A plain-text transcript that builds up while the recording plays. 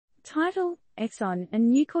Title: Exxon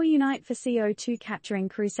and Nucor unite for CO2-Capturing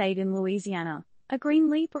Crusade in Louisiana. A green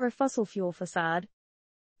leap or a fossil fuel facade?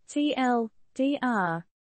 TLDR.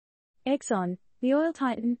 Exxon, the oil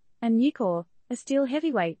titan, and Nucor, a steel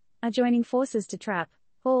heavyweight, are joining forces to trap,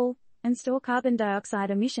 haul, and store carbon dioxide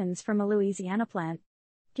emissions from a Louisiana plant.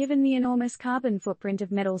 Given the enormous carbon footprint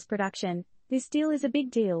of metals production, this deal is a big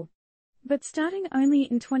deal. But starting only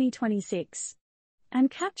in 2026. And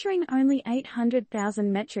capturing only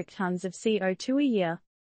 800,000 metric tons of CO2 a year.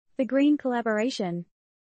 The green collaboration.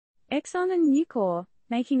 Exxon and Nucor,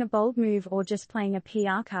 making a bold move or just playing a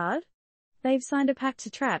PR card? They've signed a pact to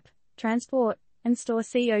trap, transport, and store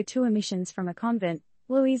CO2 emissions from a convent,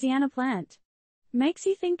 Louisiana plant. Makes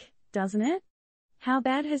you think, doesn't it? How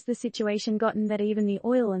bad has the situation gotten that even the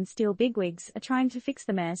oil and steel bigwigs are trying to fix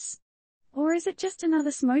the mess? Or is it just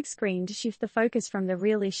another smokescreen to shift the focus from the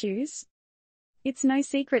real issues? It's no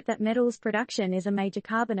secret that metals production is a major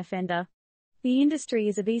carbon offender. The industry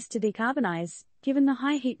is a beast to decarbonize, given the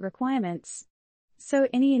high heat requirements. So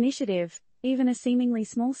any initiative, even a seemingly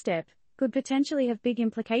small step, could potentially have big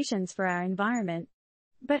implications for our environment.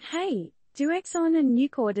 But hey, do Exxon and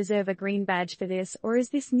Nucor deserve a green badge for this, or is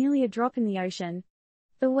this merely a drop in the ocean?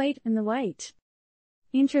 The wait and the wait.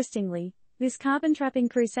 Interestingly, this carbon trapping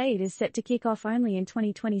crusade is set to kick off only in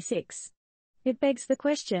 2026. It begs the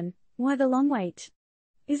question, why the long wait?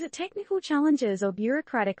 Is it technical challenges or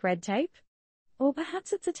bureaucratic red tape? Or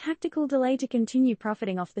perhaps it's a tactical delay to continue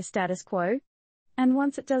profiting off the status quo? And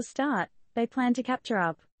once it does start, they plan to capture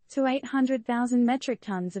up to 800,000 metric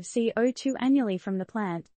tons of CO2 annually from the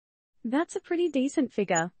plant. That's a pretty decent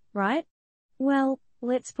figure, right? Well,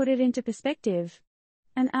 let's put it into perspective.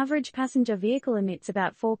 An average passenger vehicle emits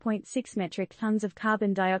about 4.6 metric tons of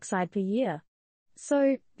carbon dioxide per year.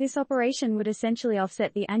 So, this operation would essentially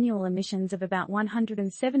offset the annual emissions of about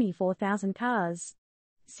 174,000 cars.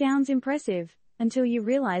 Sounds impressive, until you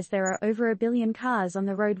realize there are over 1 billion cars on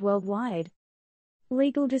the road worldwide.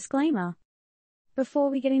 Legal disclaimer.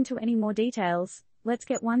 Before we get into any more details, let's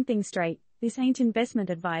get one thing straight. This ain't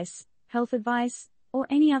investment advice, health advice, or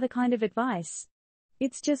any other kind of advice.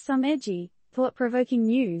 It's just some edgy, thought-provoking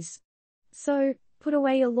news. So, put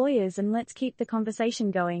away your lawyers and let's keep the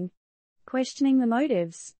conversation going. Questioning the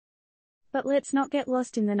motives. But let's not get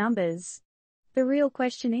lost in the numbers. The real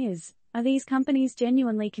question is, are these companies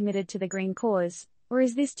genuinely committed to the green cause, or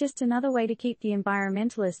is this just another way to keep the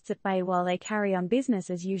environmentalists at bay while they carry on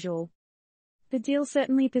business as usual? The deal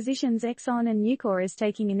certainly positions Exxon and Nucor as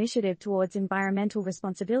taking initiative towards environmental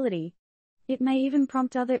responsibility. It may even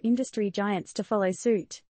prompt other industry giants to follow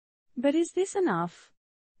suit. But is this enough?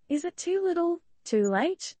 Is it too little, too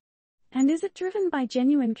late? And is it driven by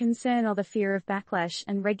genuine concern or the fear of backlash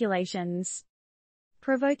and regulations?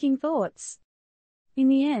 Provoking thoughts. In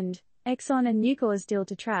the end, Exxon and Nucor's deal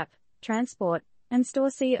to trap, transport, and store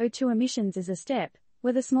CO2 emissions is a step,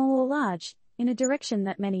 whether small or large, in a direction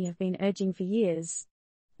that many have been urging for years.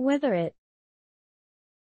 Whether it